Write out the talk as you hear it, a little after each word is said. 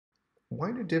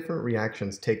Why do different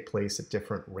reactions take place at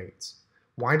different rates?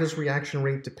 Why does reaction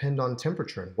rate depend on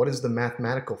temperature, and what is the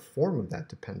mathematical form of that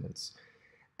dependence?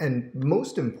 And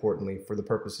most importantly, for the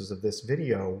purposes of this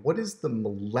video, what is the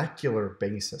molecular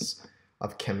basis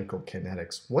of chemical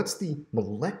kinetics? What's the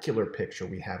molecular picture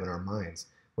we have in our minds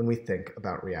when we think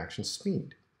about reaction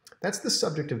speed? That's the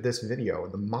subject of this video,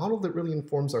 and the model that really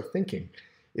informs our thinking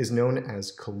is known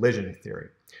as collision theory.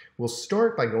 We'll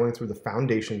start by going through the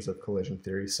foundations of collision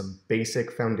theory, some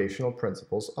basic foundational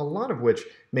principles, a lot of which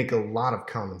make a lot of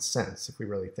common sense if we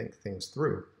really think things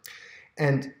through.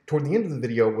 And toward the end of the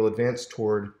video, we'll advance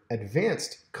toward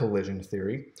advanced collision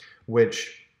theory,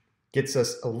 which gets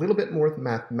us a little bit more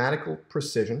mathematical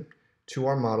precision to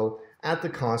our model at the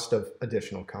cost of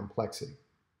additional complexity.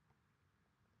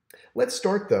 Let's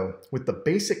start, though, with the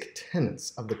basic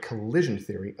tenets of the collision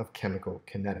theory of chemical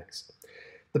kinetics.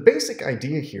 The basic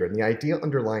idea here, and the idea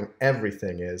underlying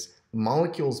everything, is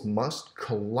molecules must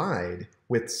collide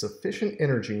with sufficient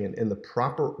energy and in the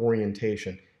proper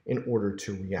orientation in order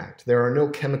to react. There are no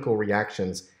chemical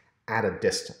reactions at a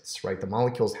distance, right? The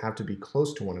molecules have to be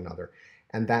close to one another,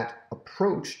 and that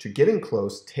approach to getting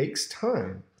close takes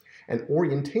time, and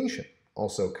orientation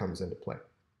also comes into play.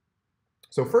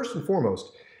 So first and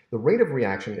foremost, the rate of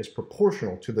reaction is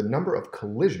proportional to the number of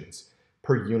collisions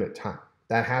per unit time.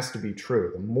 That has to be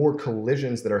true. The more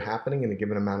collisions that are happening in a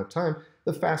given amount of time,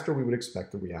 the faster we would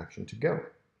expect the reaction to go.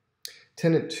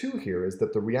 Tenet 2 here is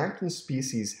that the reactant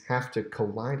species have to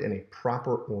collide in a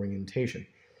proper orientation.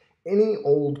 Any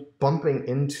old bumping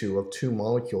into of two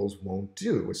molecules won't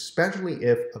do, especially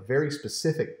if a very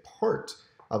specific part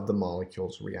of the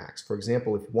molecules reacts. For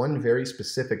example, if one very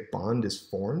specific bond is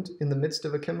formed in the midst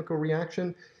of a chemical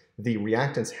reaction, the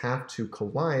reactants have to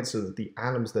collide so that the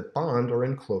atoms that bond are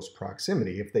in close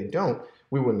proximity. If they don't,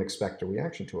 we wouldn't expect a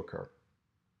reaction to occur.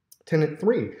 Tenet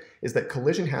 3 is that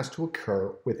collision has to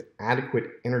occur with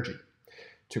adequate energy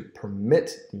to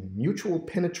permit the mutual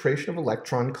penetration of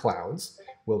electron clouds.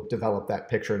 We'll develop that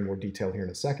picture in more detail here in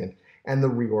a second, and the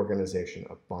reorganization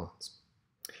of bonds.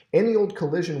 Any old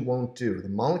collision won't do. The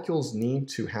molecules need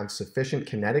to have sufficient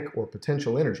kinetic or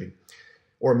potential energy,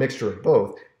 or a mixture of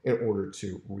both, in order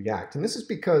to react. And this is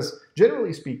because,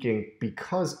 generally speaking,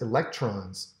 because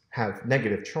electrons have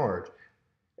negative charge,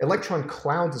 electron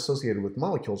clouds associated with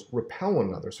molecules repel one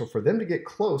another. So for them to get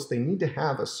close, they need to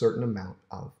have a certain amount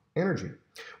of energy.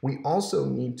 We also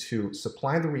need to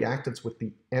supply the reactants with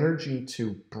the energy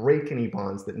to break any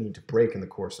bonds that need to break in the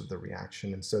course of the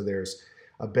reaction. And so there's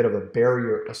a bit of a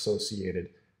barrier associated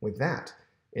with that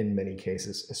in many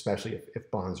cases, especially if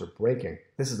bonds are breaking.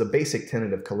 This is a basic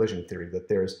tenet of collision theory, that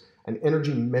there's an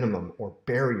energy minimum or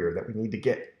barrier that we need to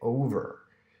get over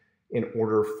in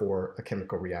order for a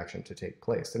chemical reaction to take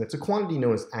place. And it's a quantity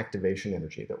known as activation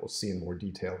energy that we'll see in more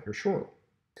detail here shortly.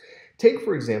 Take,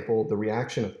 for example, the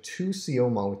reaction of two CO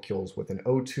molecules with an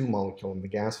O2 molecule in the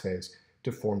gas phase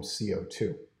to form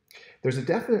CO2. There's a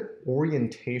definite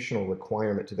orientational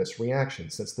requirement to this reaction,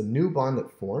 since the new bond that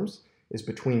forms is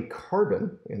between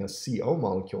carbon in a CO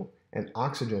molecule and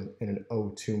oxygen in an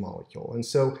O2 molecule. And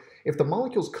so if the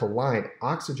molecules collide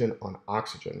oxygen on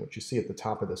oxygen, which you see at the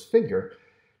top of this figure,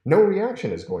 no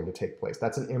reaction is going to take place.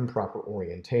 That's an improper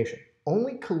orientation.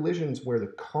 Only collisions where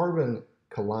the carbon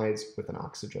collides with an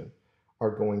oxygen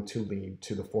are going to lead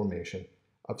to the formation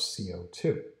of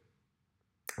CO2.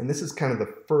 And this is kind of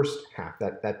the first half,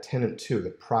 that tenet 2, the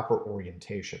proper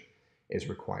orientation is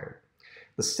required.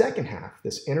 The second half,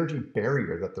 this energy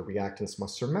barrier that the reactants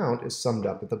must surmount, is summed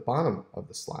up at the bottom of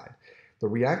the slide. The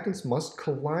reactants must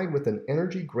collide with an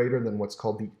energy greater than what's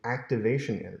called the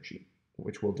activation energy,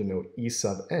 which we'll denote E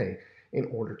sub A, in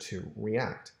order to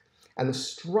react. And the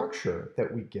structure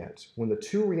that we get when the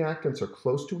two reactants are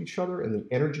close to each other and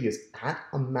the energy is at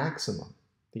a maximum,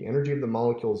 the energy of the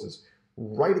molecules is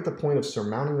right at the point of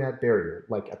surmounting that barrier,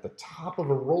 like at the top of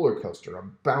a roller coaster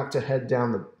about to head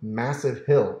down the massive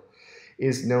hill,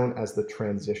 is known as the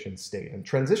transition state. And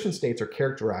transition states are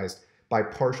characterized by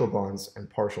partial bonds and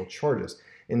partial charges.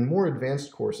 In more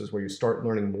advanced courses where you start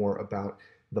learning more about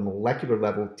the molecular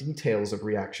level details of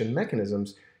reaction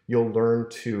mechanisms, you'll learn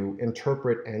to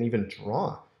interpret and even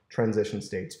draw transition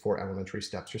states for elementary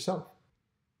steps yourself.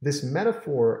 This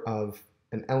metaphor of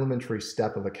an elementary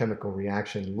step of a chemical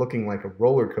reaction looking like a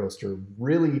roller coaster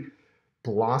really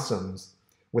blossoms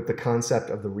with the concept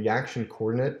of the reaction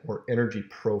coordinate or energy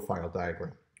profile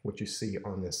diagram, which you see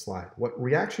on this slide. What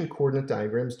reaction coordinate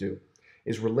diagrams do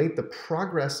is relate the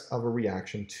progress of a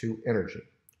reaction to energy,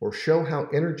 or show how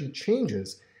energy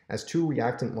changes as two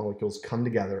reactant molecules come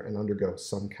together and undergo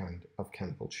some kind of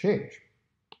chemical change.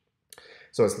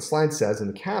 So as the slide says in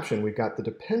the caption, we've got the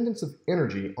dependence of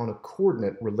energy on a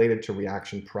coordinate related to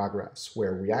reaction progress,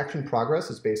 where reaction progress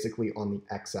is basically on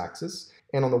the x-axis,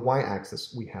 and on the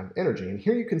y-axis we have energy. And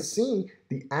here you can see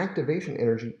the activation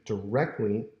energy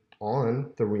directly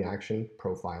on the reaction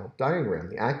profile diagram.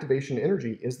 The activation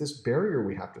energy is this barrier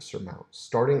we have to surmount,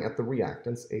 starting at the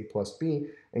reactants, A plus B,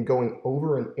 and going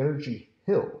over an energy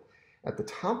hill. At the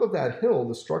top of that hill,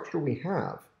 the structure we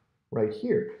have right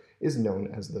here is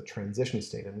known as the transition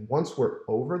state. And once we're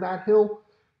over that hill,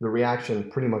 the reaction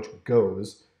pretty much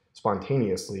goes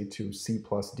spontaneously to C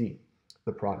plus D,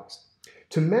 the products.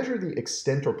 To measure the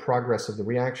extent or progress of the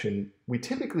reaction, we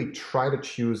typically try to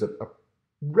choose a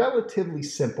relatively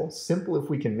simple if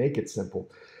we can make it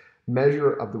simple,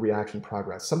 measure of the reaction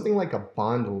progress. Something like a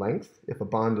bond length, if a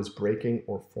bond is breaking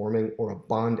or forming, or a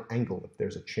bond angle, if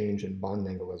there's a change in bond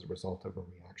angle as a result of a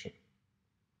reaction.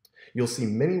 You'll see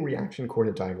many reaction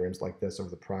coordinate diagrams like this over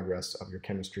the progress of your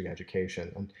chemistry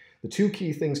education. And the two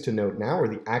key things to note now are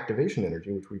the activation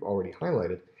energy, which we've already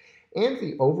highlighted, and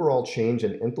the overall change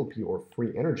in enthalpy or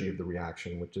free energy of the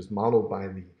reaction, which is modeled by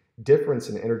the difference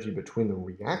in energy between the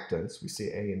reactants, we see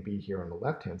A and B here on the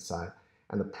left-hand side,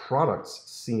 and the products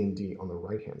C and D on the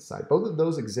right-hand side. Both of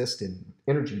those exist in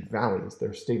energy valleys,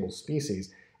 they're stable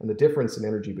species, and the difference in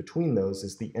energy between those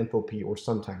is the enthalpy or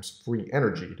sometimes free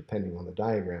energy, depending on the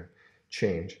diagram,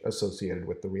 change associated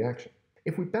with the reaction.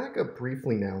 If we back up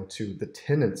briefly now to the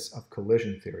tenets of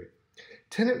collision theory,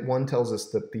 tenet 1 tells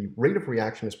us that the rate of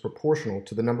reaction is proportional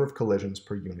to the number of collisions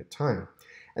per unit time.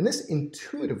 And this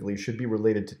intuitively should be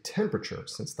related to temperature,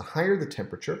 since the higher the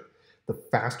temperature, the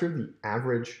faster the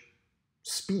average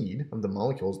speed of the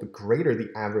molecules, the greater the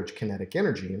average kinetic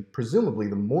energy, and presumably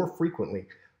the more frequently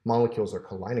molecules are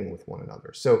colliding with one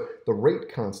another. So the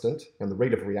rate constant and the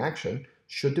rate of reaction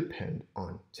should depend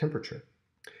on temperature.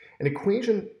 An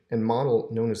equation and model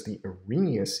known as the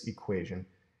Arrhenius equation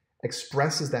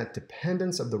expresses that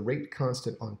dependence of the rate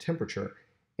constant on temperature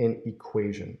in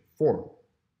equation form.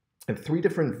 And three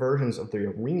different versions of the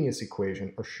Arrhenius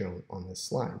equation are shown on this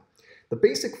slide. The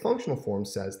basic functional form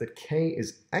says that K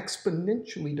is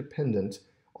exponentially dependent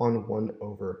on 1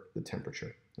 over the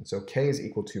temperature. And so K is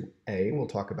equal to A, we'll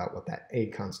talk about what that A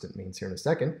constant means here in a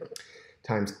second,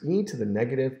 times e to the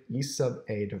negative E sub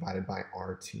A divided by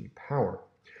RT power.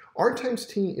 R times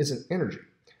T is an energy,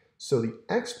 so the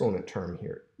exponent term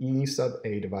here, E sub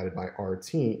A divided by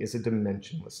RT, is a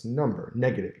dimensionless number,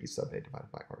 negative E sub A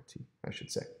divided by RT, I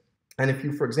should say. And if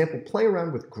you, for example, play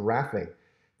around with graphing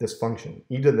this function,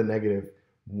 e to the negative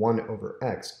 1 over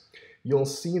x, you'll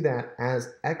see that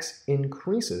as x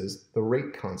increases, the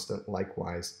rate constant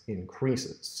likewise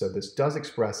increases. So this does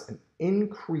express an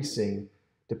increasing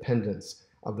dependence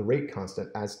of the rate constant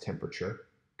as temperature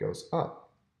goes up.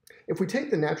 If we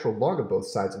take the natural log of both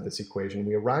sides of this equation,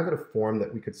 we arrive at a form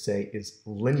that we could say is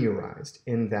linearized,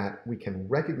 in that we can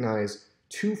recognize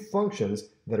two functions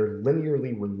that are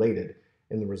linearly related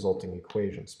in the resulting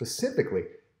equation. Specifically,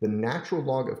 the natural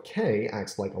log of k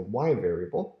acts like a y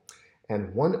variable,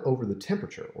 and 1 over the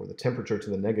temperature, or the temperature to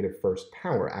the negative first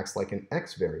power, acts like an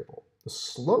x variable. The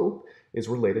slope is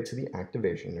related to the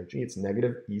activation energy. It's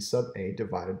negative E sub A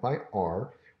divided by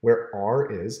R, where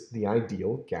R is the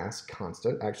ideal gas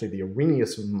constant. Actually, the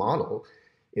Arrhenius model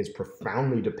is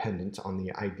profoundly dependent on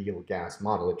the ideal gas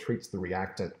model. It treats the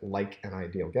reactant like an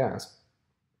ideal gas,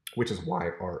 which is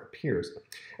why R appears.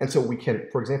 And so we can,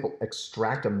 for example,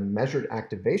 extract a measured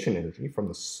activation energy from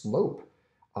the slope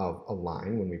of a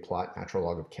line when we plot natural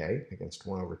log of k against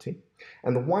 1 over t.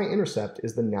 And the y-intercept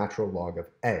is the natural log of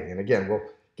a. And again, we'll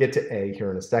get to a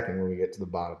here in a second when we get to the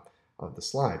bottom of the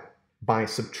slide. By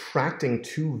subtracting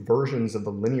two versions of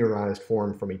the linearized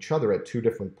form from each other at two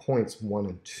different points, 1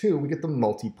 and 2, we get the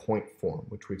multi-point form,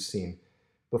 which we've seen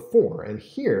before. And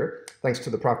here, thanks to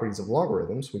the properties of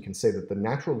logarithms, we can say that the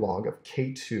natural log of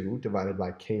k2 divided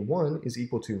by k1 is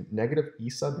equal to negative E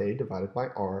sub A divided by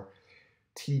R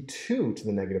t2 to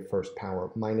the negative first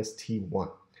power minus t1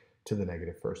 to the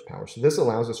negative first power. So this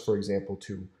allows us, for example,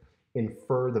 to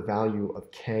infer the value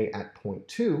of k at point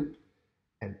 2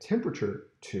 and temperature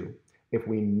 2 if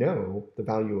we know the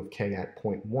value of k at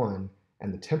point 1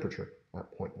 and the temperature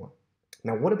at point 1.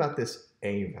 Now, what about this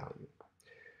a value?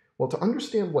 Well, to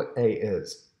understand what a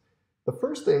is, the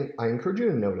first thing I encourage you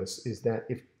to notice is that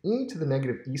if e to the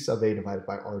negative E sub A divided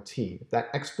by RT, if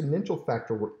that exponential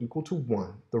factor were equal to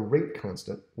 1, the rate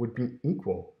constant would be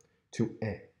equal to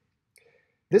a.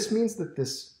 This means that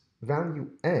this value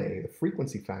a, the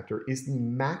frequency factor, is the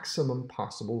maximum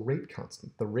possible rate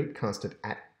constant, the rate constant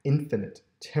at infinite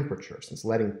temperature, since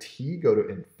letting t go to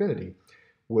infinity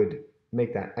would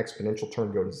make that exponential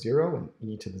term go to 0, and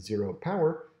e to the 0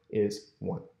 power is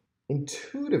 1.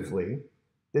 Intuitively,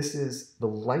 this is the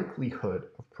likelihood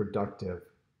of productive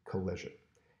collision.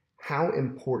 How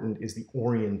important is the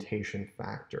orientation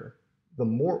factor? The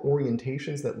more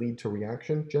orientations that lead to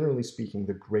reaction, generally speaking,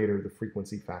 the greater the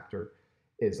frequency factor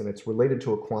is. And it's related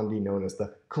to a quantity known as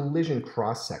the collision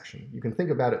cross-section. You can think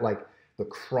about it like the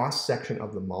cross-section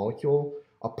of the molecule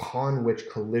upon which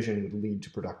collision would lead to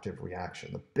productive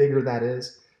reaction. The bigger that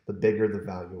is, the bigger the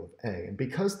value of A. And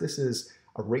because this is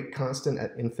a rate constant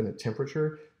at infinite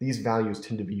temperature, these values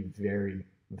tend to be very,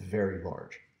 very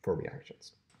large for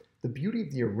reactions. The beauty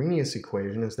of the Arrhenius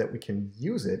equation is that we can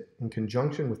use it in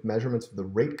conjunction with measurements of the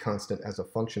rate constant as a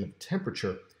function of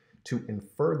temperature to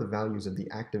infer the values of the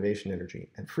activation energy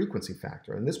and frequency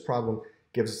factor. And this problem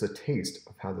gives us a taste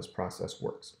of how this process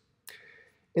works.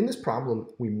 In this problem,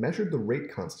 we measured the rate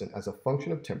constant as a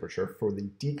function of temperature for the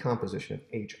decomposition of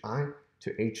HI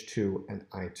to H2 and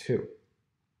I2.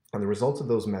 And the results of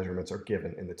those measurements are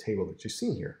given in the table that you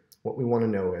see here. What we want to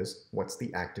know is, what's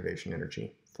the activation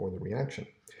energy for the reaction?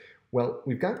 Well,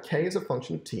 we've got K as a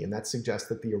function of T, and that suggests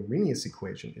that the Arrhenius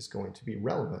equation is going to be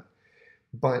relevant.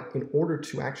 But in order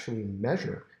to actually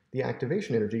measure the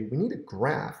activation energy, we need a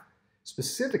graph,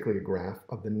 specifically a graph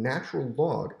of the natural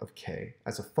log of K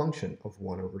as a function of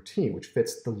 1 over T, which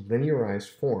fits the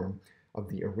linearized form of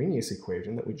the Arrhenius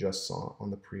equation that we just saw on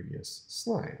the previous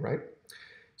slide, right?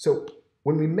 So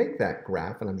when we make that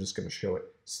graph, and I'm just going to show it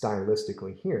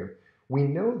stylistically here, we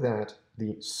know that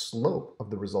the slope of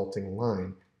the resulting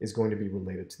line is going to be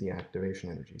related to the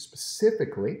activation energy.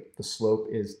 Specifically, the slope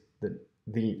is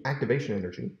the activation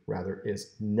energy, rather,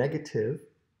 is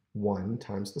 -1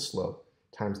 times the slope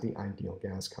times the ideal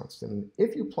gas constant. And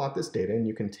if you plot this data, and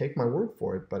you can take my word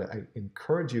for it, but I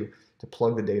encourage you to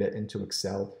plug the data into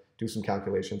Excel, do some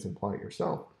calculations, and plot it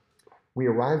yourself, we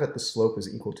arrive at the slope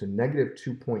is equal to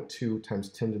 -2.2 times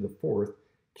 10 to the 4th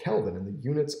Kelvin, and the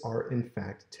units are in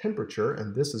fact temperature,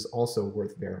 and this is also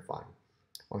worth verifying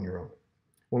on your own.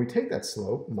 When we take that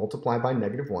slope, multiply by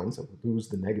 -1, so we lose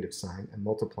the negative sign, and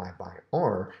multiply by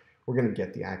R, we're going to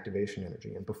get the activation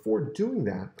energy. And before doing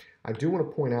that, I do want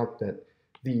to point out that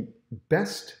the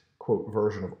best, quote,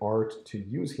 version of R to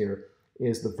use here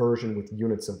is the version with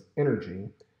units of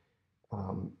energy,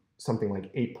 something like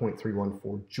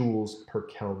 8.314 joules per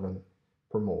Kelvin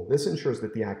per mole. This ensures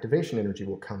that the activation energy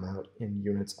will come out in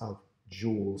units of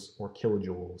joules or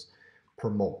kilojoules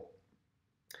per mole.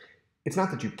 It's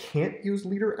not that you can't use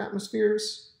liter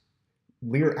atmospheres.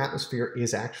 Liter atmosphere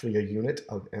is actually a unit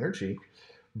of energy,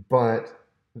 but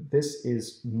this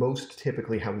is most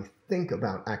typically how we think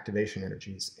about activation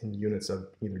energies in units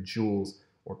of either joules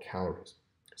or calories.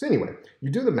 So anyway, you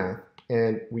do the math,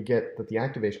 and we get that the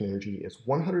activation energy is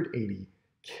 180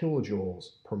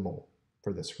 kilojoules per mole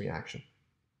for this reaction.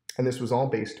 And this was all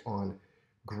based on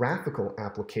graphical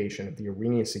application of the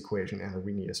Arrhenius equation and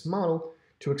Arrhenius model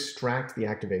to extract the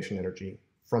activation energy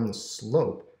from the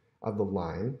slope of the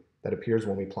line that appears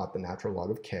when we plot the natural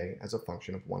log of K as a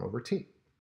function of 1 over T.